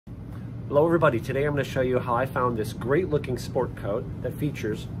Hello everybody, today I'm going to show you how I found this great looking sport coat that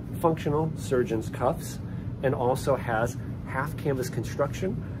features functional surgeon's cuffs and also has half canvas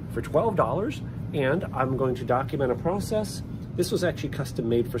construction for $12, and I'm going to document a process. This was actually custom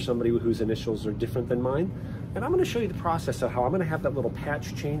made for somebody whose initials are different than mine, and I'm going to show you the process of how I'm going to have that little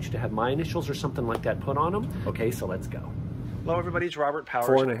patch change to have my initials or something like that put on them. Okay, so let's go. Hello everybody, it's Robert Powers.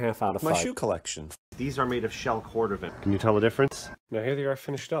 4.5 out of 5. My shoe collection. These are made of shell cordovan. Can you tell the difference? Now here they are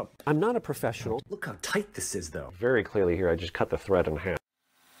finished up. I'm not a professional. Look how tight this is though. Very clearly here, I just cut the thread in half.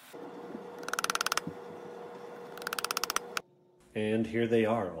 And here they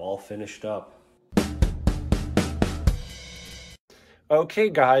are, all finished up. Okay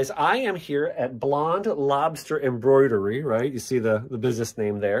guys, I am here at Blonde Lobster Embroidery, right? You see the business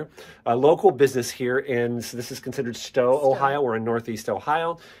name there. A local business here in, so this is considered Stowe, Ohio. We're in Northeast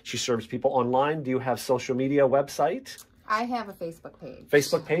Ohio. She serves people online. Do you have social media website? I have a Facebook page.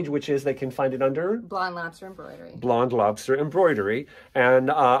 Facebook page, which is, they can find it under? Blonde Lobster Embroidery. Blonde Lobster Embroidery.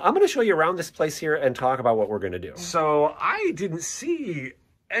 And I'm going to show you around this place here and talk about what we're going to do. So I didn't see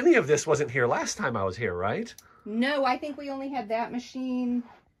any of this wasn't here last time I was here, right? No, I think we only had that machine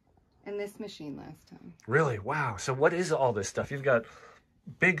and this machine last time. Really? Wow. So what is all this stuff? You've got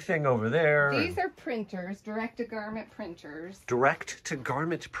big thing over there. These are printers, direct-to-garment printers.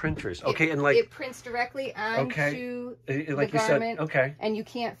 Direct-to-garment printers. Okay, and like... It prints directly onto the garment. You said, okay. And you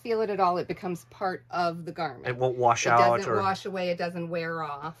can't feel it at all. It becomes part of the garment. It won't wash out? It doesn't wash away. It doesn't wear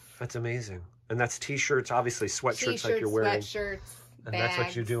off. That's amazing. And that's t-shirts, obviously sweatshirts like you're wearing. Sweatshirts. And bags. That's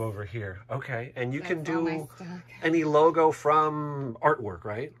what you do over here. Okay. And you can do any logo from artwork,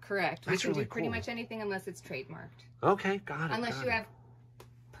 right? Correct. We can do pretty much anything unless it's trademarked. Okay, got it. Unless you have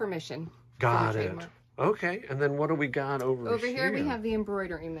permission. Got it. Okay. And then what do we got over here? Over here we have the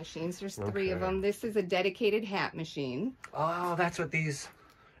embroidery machines. There's 3 of them. This is a dedicated hat machine. Oh, that's what these...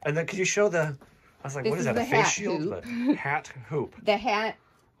 And then could you show the... I was like, what is that? A face shield? But hat hoop. The hat...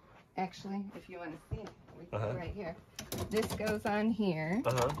 Actually, if you want to see it, we put it right here. This goes on here.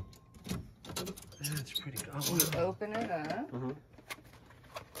 That's pretty good. Oh, wow. You open it up.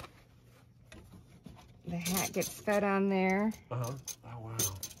 The hat gets fed on there. Oh, wow.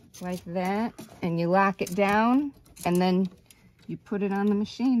 Like that. And you lock it down, and then you put it on the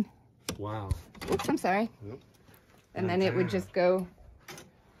machine. Wow. Oops, I'm sorry. Yep. And then it would just go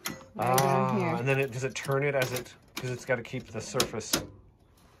right on here. And then does it turn it as it, because it's got to keep the surface.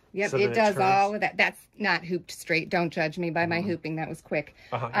 Yep, so it does all of that. That's not hooped straight. Don't judge me by my hooping. That was quick.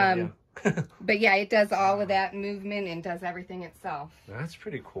 But yeah, it does all of that movement and does everything itself. That's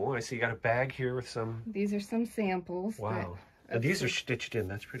pretty cool. I see you got a bag here with some... These are some samples. Wow. And these are stitched in.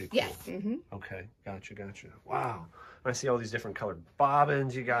 That's pretty cool. Yes. Okay, gotcha. Wow. I see all these different colored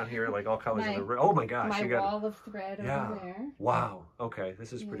bobbins you got here, like all colors of the... Oh my gosh. My wall of thread over there. Wow. Okay,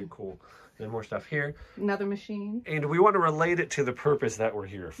 this is pretty cool. And more stuff here. Another machine. And we want to relate it to the purpose that we're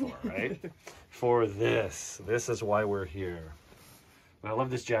here for, right? For this. This is why we're here. I love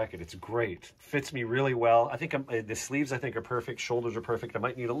this jacket. It's great. Fits me really well. I think the sleeves, I think, are perfect. Shoulders are perfect. I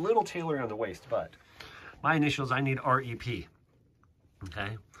might need a little tailoring on the waist, but my initials, I need REP.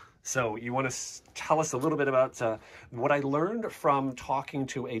 Okay? So you want to tell us a little bit about what I learned from talking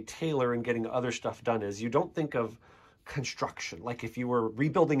to a tailor and getting other stuff done is you don't think of construction. Like if you were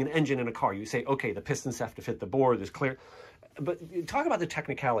rebuilding an engine in a car, you say, okay, the pistons have to fit the bore, there's clear. But talk about the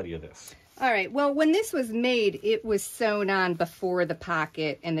technicality of this. All right. Well, when this was made, it was sewn on before the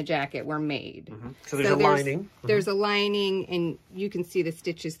pocket and the jacket were made. So there's a lining. There's a lining, and you can see the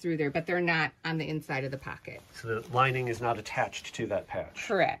stitches through there, but they're not on the inside of the pocket. So the lining is not attached to that patch.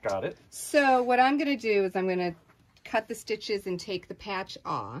 Correct. Got it. So what I'm going to do is I'm going to cut the stitches and take the patch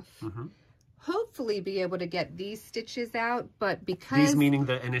off. Hopefully be able to get these stitches out, but because... These meaning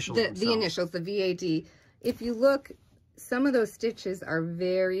the initials the initials, the VAD. If you look, some of those stitches are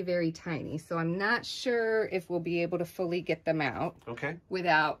very, very tiny, so I'm not sure if we'll be able to fully get them out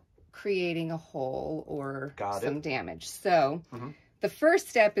without creating a hole or some damage. So the first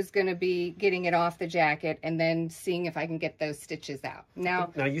step is going to be getting it off the jacket and then seeing if I can get those stitches out.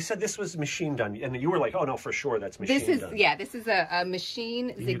 Now you said this was machine done, and you were like, oh no, for sure that's machine done. Yeah, this is a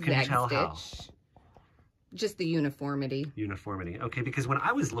machine zigzag stitch. Just the uniformity. Okay, because when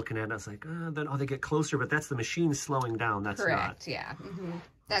I was looking at it, I was like, they get closer, but that's the machine slowing down. That's correct, yeah.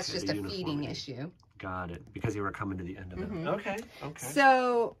 That's just a feeding issue. Got it, because you were coming to the end of it. Okay.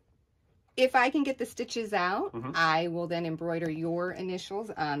 So if I can get the stitches out, I will then embroider your initials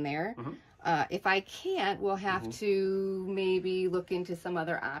on there. If I can't, we'll have to maybe look into some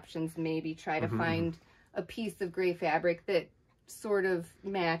other options, maybe try to find a piece of gray fabric that sort of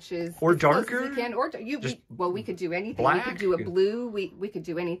matches. Or darker? We can, or we could do anything. Black? We could do a blue. We could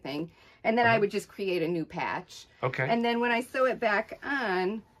do anything. And then I would just create a new patch. Okay. And then when I sew it back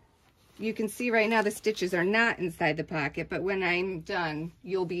on, you can see right now the stitches are not inside the pocket, but when I'm done,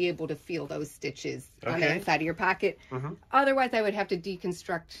 you'll be able to feel those stitches on the inside of your pocket. Otherwise, I would have to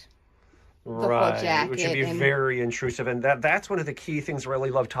deconstruct the whole jacket, which would be very intrusive, and that's one of the key things I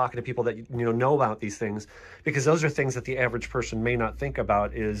really love talking to people that know about these things, because those are things that the average person may not think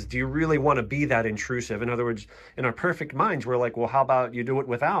about. Is, do you really want to be that intrusive? In other words, in our perfect minds, we're like, well, how about you do it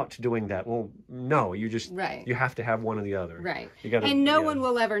without doing that? Well, no, you just you have to have one or the other. Right. You gotta, and no one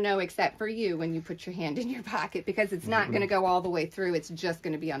will ever know except for you when you put your hand in your pocket, because it's not going to go all the way through. It's just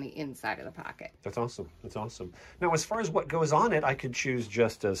going to be on the inside of the pocket. That's awesome. That's awesome. Now, as far as what goes on it, I could choose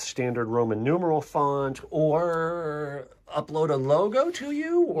just a standard Roman numeral font, or upload a logo to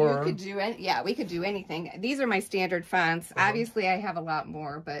you, or you could do we could do anything. These are my standard fonts. Obviously I have a lot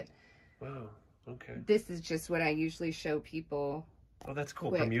more, but wow, okay, this is just what I usually show people. Oh, that's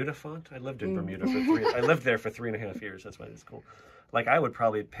cool. Bermuda font. I lived in Bermuda for I lived there for 3.5 years. That's why it's cool. Like, I would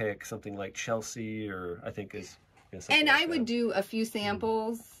probably pick something like Chelsea, or I think is and I would do a few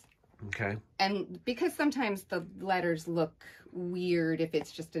samples. Okay. And because sometimes the letters look weird if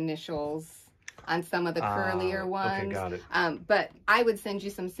it's just initials on some of the curlier ones. Okay, got it. But I would send you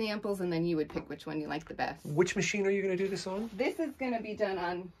some samples, and then you would pick which one you like the best. Which machine are you going to do this on? This is going to be done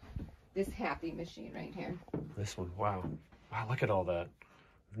on this Happy machine right here. This one. Wow. Wow, look at all that.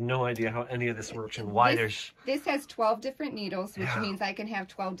 No idea how any of this works and why this has 12 different needles, which means I can have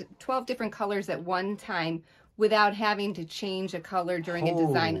 12 different colors at one time without having to change a color during a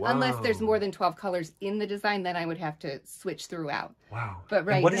design. Wow. Unless there's more than 12 colors in the design, then I would have to switch throughout. Wow. But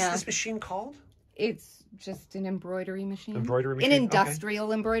right now, what is this machine called? It's just an embroidery machine. Embroidery machine? An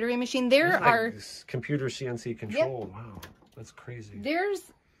industrial embroidery machine. There are computer CNC controlled. Yep. Wow, that's crazy. There's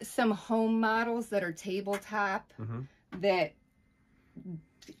some home models that are tabletop that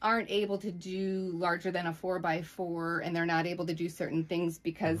aren't able to do larger than a 4x4, and they're not able to do certain things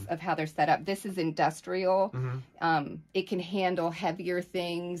because of how they're set up. This is industrial. It can handle heavier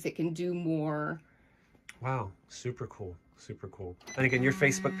things. It can do more. Wow, super cool. Super cool. And again, your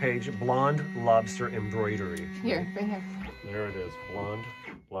Facebook page, Blonde Lobster Embroidery. Here, right here. There it is, Blonde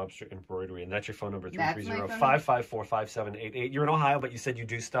Lobster Embroidery. And that's your phone number, 330-554-5788. You're in Ohio, but you said you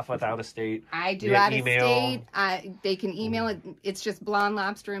do stuff with out of state. I do out of state. They can email it. It's just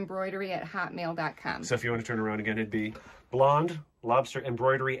blondelobsterembroidery@hotmail.com. So if you want to turn around again, it'd be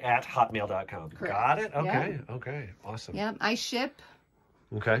blondelobsterembroidery@hotmail.com. Correct. Got it? Okay. Yep. Okay. Awesome. Yeah, I ship.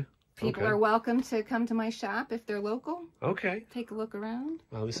 Okay. People are welcome to come to my shop if they're local. Okay. Take a look around.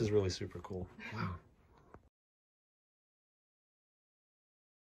 Wow, this is really super cool. Wow.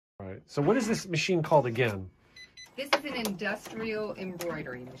 All right. So what is this machine called again? This is an industrial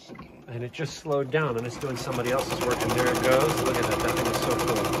embroidery machine. And it just slowed down, and it's doing somebody else's work, and there it goes. Look at that. That thing is so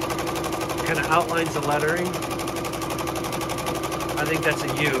cool. It kind of outlines the lettering. I think that's a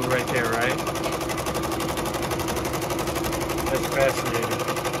U right there, right? That's fascinating.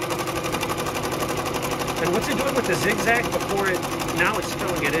 And what's it doing with the zigzag before it, now it's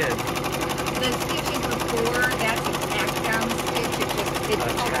filling it in? The stitches before, that's a tack down stitch. It's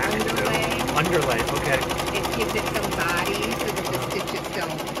called underlay. Underlay, okay. It gives it some body so that the stitches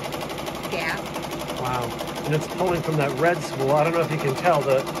don't gap. Wow. And it's pulling from that red spool. I don't know if you can tell.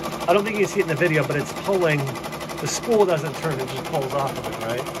 I don't think you can see it in the video, but it's pulling. The spool doesn't turn, it just pulls off of it,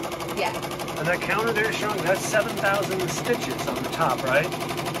 right? Yeah. And that counter there is showing that's 7,000 stitches on the top, right?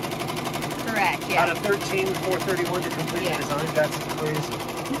 Correct, yeah. Out of 13,431 to complete the design. That's crazy.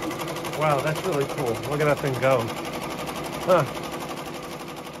 Wow, that's really cool. Look at that thing go. Huh.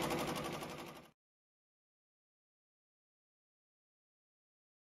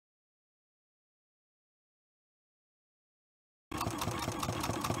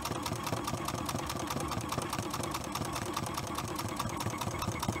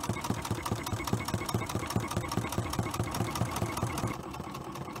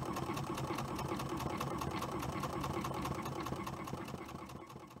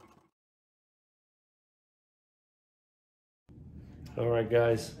 All right,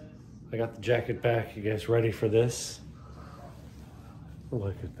 guys, I got the jacket back. You guys ready for this?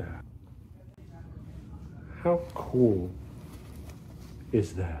 Look at that. How cool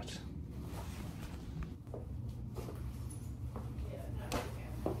is that?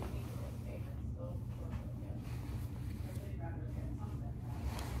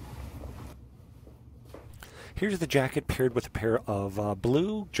 Here's the jacket paired with a pair of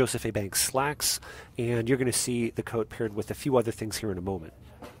blue Joseph A. Banks slacks, and you're going to see the coat paired with a few other things here in a moment.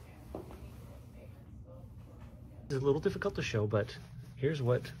 It's a little difficult to show, but here's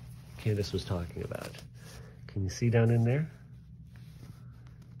what Candace was talking about. Can you see down in there?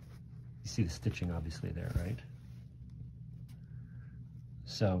 You see the stitching obviously there, right?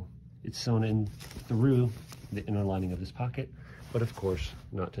 So it's sewn in through the inner lining of this pocket, but of course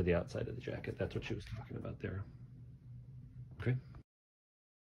not to the outside of the jacket. That's what she was talking about there. Okay.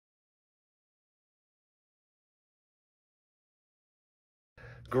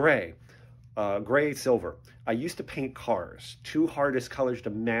 Gray. Gray silver. I used to paint cars. Two hardest colors to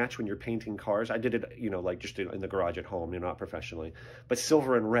match when you're painting cars. I did it, you know, like just in the garage at home, not professionally. But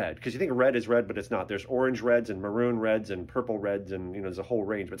silver and red, because you think red is red, but it's not. There's orange reds and maroon reds and purple reds, and there's a whole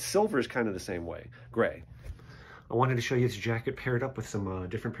range. But silver is kind of the same way. Gray. I wanted to show you this jacket paired up with some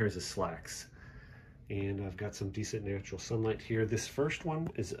different pairs of slacks. And I've got some decent natural sunlight here. This first one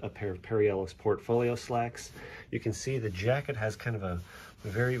is a pair of Perry Ellis Portfolio slacks. You can see the jacket has kind of a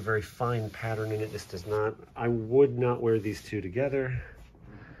very, very fine pattern in it. This does not, I would not wear these two together.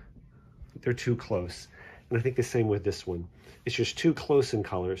 They're too close. And I think the same with this one. It's just too close in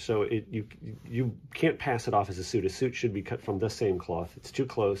color, so you can't pass it off as a suit. A suit should be cut from the same cloth. It's too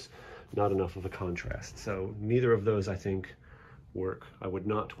close, not enough of a contrast. So neither of those, I think, work. I would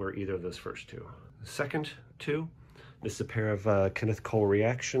not wear either of those first two. The second two, this is a pair of Kenneth Cole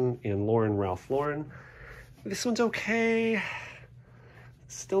Reaction and Lauren Ralph Lauren. This one's okay.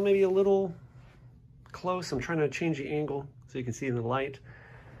 Still maybe a little close. I'm trying to change the angle so you can see in the light.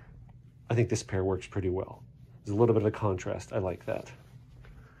 I think this pair works pretty well. There's a little bit of a contrast. I like that.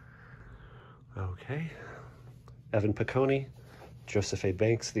 Okay. Evan Piccone, Joseph A.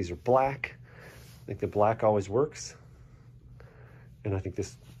 Banks. These are black. I think the black always works. And I think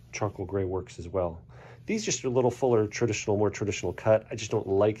this charcoal gray works as well. These just are a little fuller, traditional, more traditional cut. I just don't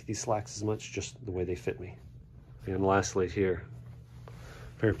like these slacks as much, just the way they fit me. And lastly here,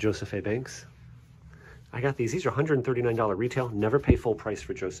 a pair of Joseph A. Banks. I got these. These are $139 retail. Never pay full price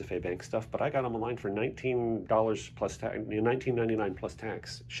for Joseph A. Banks stuff, but I got them online for $19 plus tax, $19.99 plus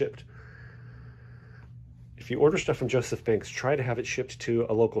tax shipped. If you order stuff from Joseph Banks, try to have it shipped to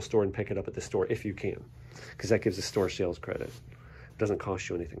a local store and pick it up at the store if you can, because that gives the store sales credit. It doesn't cost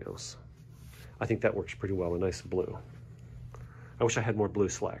you anything else. I think that works pretty well, a nice blue. I wish I had more blue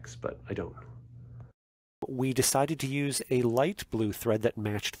slacks, but I don't. We decided to use a light blue thread that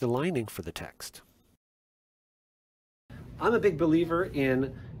matched the lining for the text. I'm a big believer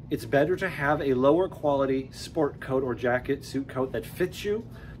in it's better to have a lower quality sport coat or jacket, suit coat that fits you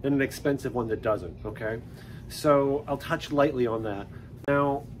than an expensive one that doesn't, okay? So I'll touch lightly on that.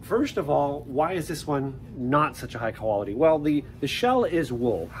 Now, first of all, why is this one not such a high quality? Well, the shell is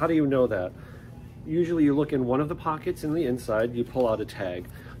wool. How do you know that? Usually you look in one of the pockets in the inside, you pull out a tag.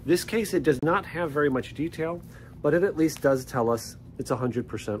 This case, it does not have very much detail, but it at least does tell us it's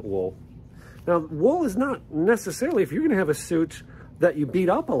 100% wool. Now, wool is not necessarily, if you're gonna have a suit that you beat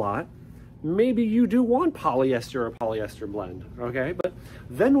up a lot, maybe you do want polyester or polyester blend, okay? But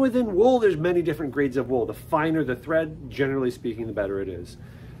then within wool, there's many different grades of wool. The finer the thread, generally speaking, the better it is.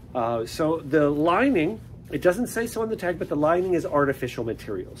 So the lining, it doesn't say so on the tag, but the lining is artificial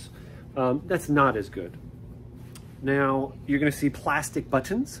materials. That's not as good. Now, you're gonna see plastic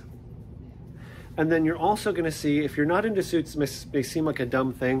buttons. And then you're also gonna see, if you're not into suits, may seem like a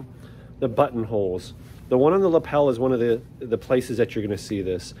dumb thing, the buttonholes. The one on the lapel is one of the places that you're gonna see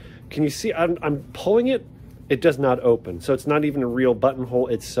this. Can you see, I'm pulling it, it does not open. So it's not even a real buttonhole,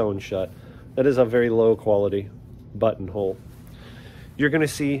 it's sewn shut. That is a very low quality buttonhole. You're gonna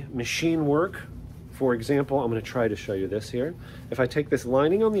see machine work. For example, I'm gonna try to show you this here. If I take this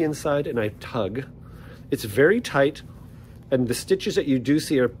lining on the inside and I tug, it's very tight, and the stitches that you do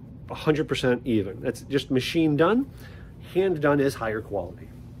see are 100% even. That's just machine done. Hand done is higher quality,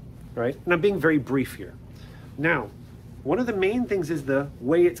 right? And I'm being very brief here. Now, one of the main things is the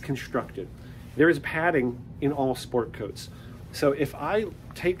way it's constructed. There is padding in all sport coats. So if I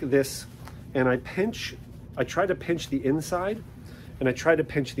take this and I try to pinch the inside and I try to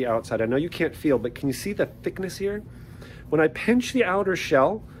pinch the outside. I know you can't feel, but can you see the thickness here? When I pinch the outer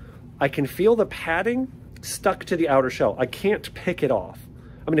shell, I can feel the padding stuck to the outer shell. I can't pick it off.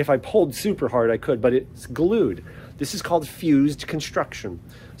 I mean, if I pulled super hard, I could, but it's glued. This is called fused construction.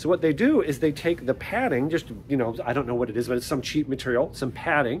 So what they do is they take the padding, just, I don't know what it is, but it's some cheap material, some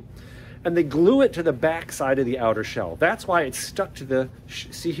padding, and they glue it to the back side of the outer shell. That's why it's stuck to the,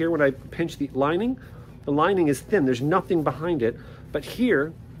 see here when I pinch the lining is thin, there's nothing behind it, but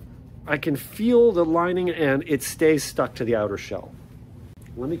here, I can feel the lining and it stays stuck to the outer shell.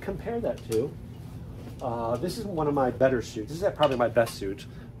 Let me compare that to, this is one of my better suits. This is probably my best suit.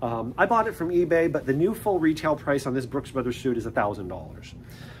 I bought it from eBay, but the new full retail price on this Brooks Brothers suit is $1,000.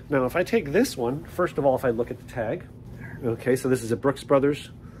 Now, if I take this one, first of all, if I look at the tag, okay, so this is a Brooks Brothers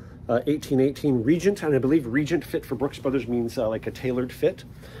 1818 Regent, and I believe Regent fit for Brooks Brothers means like a tailored fit.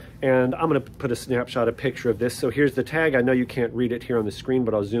 And I'm going to put a snapshot, a picture of this. So here's the tag. I know you can't read it here on the screen,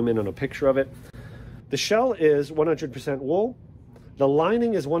 but I'll zoom in on a picture of it. The shell is 100% wool. The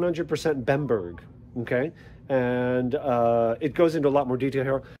lining is 100% Bemberg, okay? And it goes into a lot more detail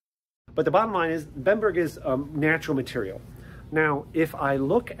here. But the bottom line is Bemberg is natural material. Now, if I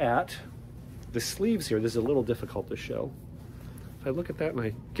look at the sleeves here, this is a little difficult to show. If I look at that and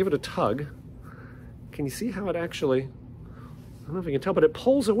I give it a tug, can you see how it actually, I don't know if you can tell, but it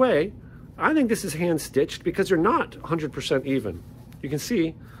pulls away. I think this is hand stitched because they're not 100% even. You can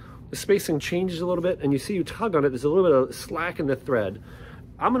see the spacing changes a little bit, and you see you tug on it, there's a little bit of slack in the thread.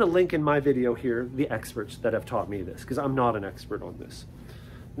 I'm gonna link in my video here the experts that have taught me this, because I'm not an expert on this.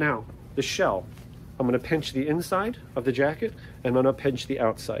 Now, the shell, I'm gonna pinch the inside of the jacket, and I'm gonna pinch the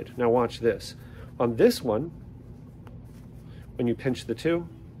outside. Now watch this. On this one, when you pinch the two,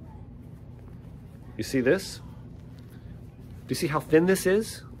 you see this? Do you see how thin this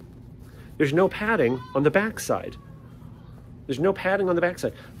is? There's no padding on the back side. There's no padding on the back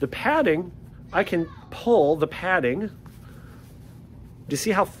side. The padding, I can pull the padding. Do you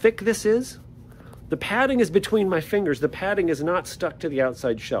see how thick this is? The padding is between my fingers. The padding is not stuck to the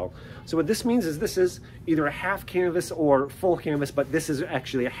outside shell. So what this means is this is either a half canvas or full canvas, but this is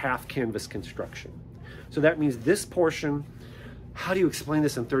actually a half canvas construction. So that means this portion, how do you explain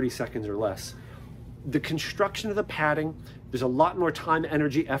this in 30 seconds or less? The construction of the padding, there's a lot more time,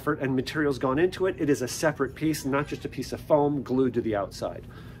 energy, effort, and materials gone into it. It is a separate piece, not just a piece of foam glued to the outside.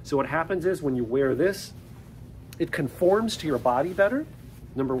 So what happens is when you wear this, it conforms to your body better.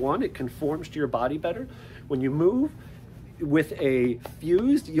 Number one, it conforms to your body better. When you move with a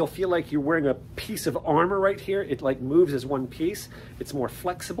fused, you'll feel like you're wearing a piece of armor right here. It like moves as one piece. It's more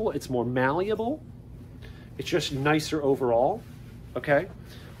flexible, it's more malleable. It's just nicer overall, okay?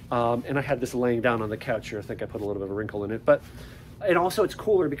 And I had this laying down on the couch here. I think I put a little bit of a wrinkle in it, but and also it's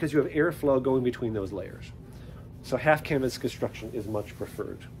cooler because you have airflow going between those layers. So half canvas construction is much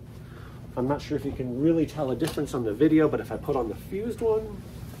preferred. I'm not sure if you can really tell a difference on the video, but if I put on the fused one,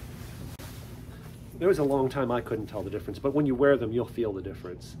 there was a long time I couldn't tell the difference, but when you wear them, you'll feel the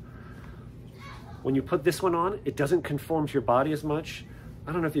difference. When you put this one on, it doesn't conform to your body as much.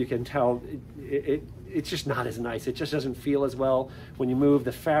 I don't know if you can tell, it's just not as nice. It just doesn't feel as well. When you move,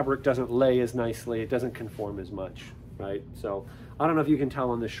 the fabric doesn't lay as nicely. It doesn't conform as much, right? So I don't know if you can tell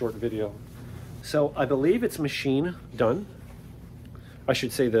on this short video. So I believe it's machine done. I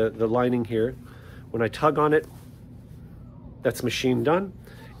should say the lining here. When I tug on it, that's machine done.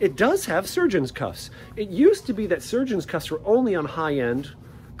 It does have surgeon's cuffs. It used to be that surgeon's cuffs were only on high-end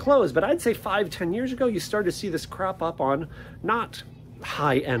clothes, but I'd say 5-10 years ago, you started to see this crop up on not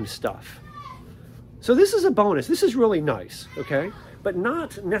high-end stuff. So this is a bonus. This is really nice, okay? But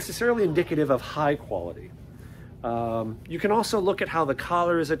not necessarily indicative of high quality. You can also look at how the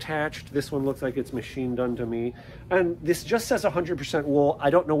collar is attached. This one looks like it's machine done to me. And this just says 100% wool.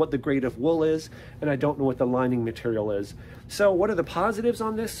 I don't know what the grade of wool is, and I don't know what the lining material is. So what are the positives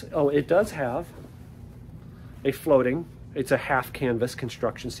on this? Oh, it does have a floating. It's a half canvas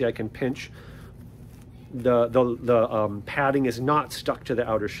construction. See, I can pinch. The padding is not stuck to the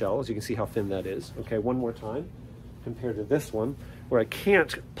outer shell, as you can see how thin that is. Okay, one more time, compared to this one, where I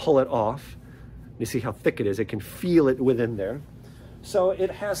can't pull it off. You see how thick it is. I can feel it within there. So it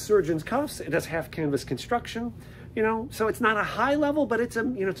has surgeon's cuffs. It has half canvas construction. You know, so it's not a high level, but it's a,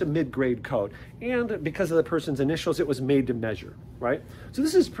 you know, it's a mid-grade coat. And because of the person's initials, it was made to measure, right? So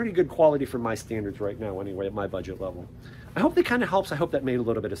this is pretty good quality for my standards right now, anyway, at my budget level. I hope that kind of helps. I hope that made a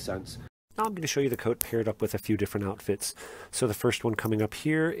little bit of sense. Now I'm going to show you the coat paired up with a few different outfits. So the first one coming up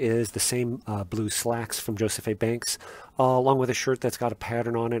here is the same blue slacks from Joseph A. Banks, along with a shirt that's got a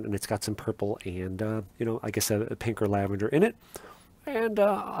pattern on it, and it's got some purple and, you know, I guess a pink or lavender in it. And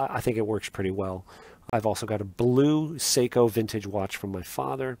I think it works pretty well. I've also got a blue Seiko vintage watch from my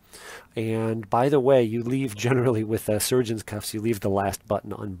father. And by the way, you leave generally with surgeon's cuffs, you leave the last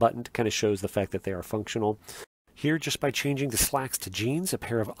button unbuttoned. Kind of shows the fact that they are functional. Here, just by changing the slacks to jeans, a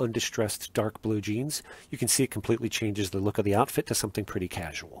pair of undistressed dark blue jeans, you can see it completely changes the look of the outfit to something pretty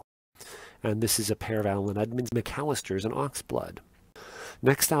casual. And this is a pair of Allen Edmonds McAllisters in Oxblood.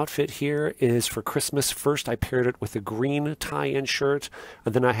 Next outfit here is for Christmas. First, I paired it with a green tie-in shirt,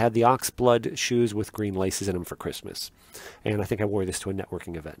 and then I had the Oxblood shoes with green laces in them for Christmas. And I think I wore this to a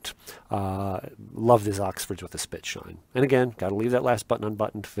networking event. Love these Oxfords with a spit shine. And again, got to leave that last button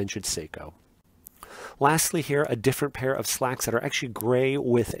unbuttoned, vintage Seiko. Lastly here, a different pair of slacks that are actually gray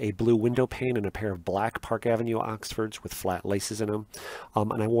with a blue window pane and a pair of black Park Avenue Oxfords with flat laces in them.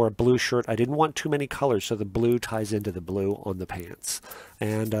 And I wore a blue shirt. I didn't want too many colors, so the blue ties into the blue on the pants.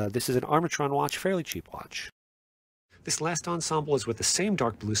 And this is an Armatron watch, fairly cheap watch. This last ensemble is with the same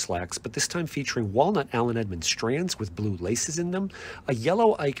dark blue slacks, but this time featuring walnut Allen Edmonds strands with blue laces in them, a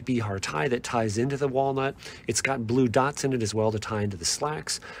yellow Ike Behar tie that ties into the walnut. It's got blue dots in it as well to tie into the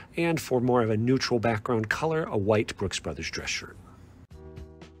slacks, and for more of a neutral background color, a white Brooks Brothers dress shirt.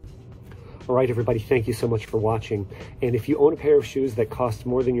 All right, everybody, thank you so much for watching. And if you own a pair of shoes that cost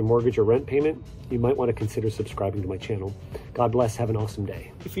more than your mortgage or rent payment, you might want to consider subscribing to my channel. God bless, have an awesome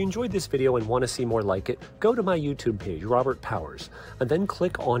day. If you enjoyed this video and want to see more like it, go to my YouTube page, Robert Powers, and then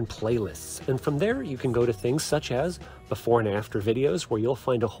click on playlists. And from there, you can go to things such as before and after videos, where you'll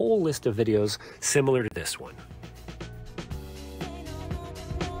find a whole list of videos similar to this one.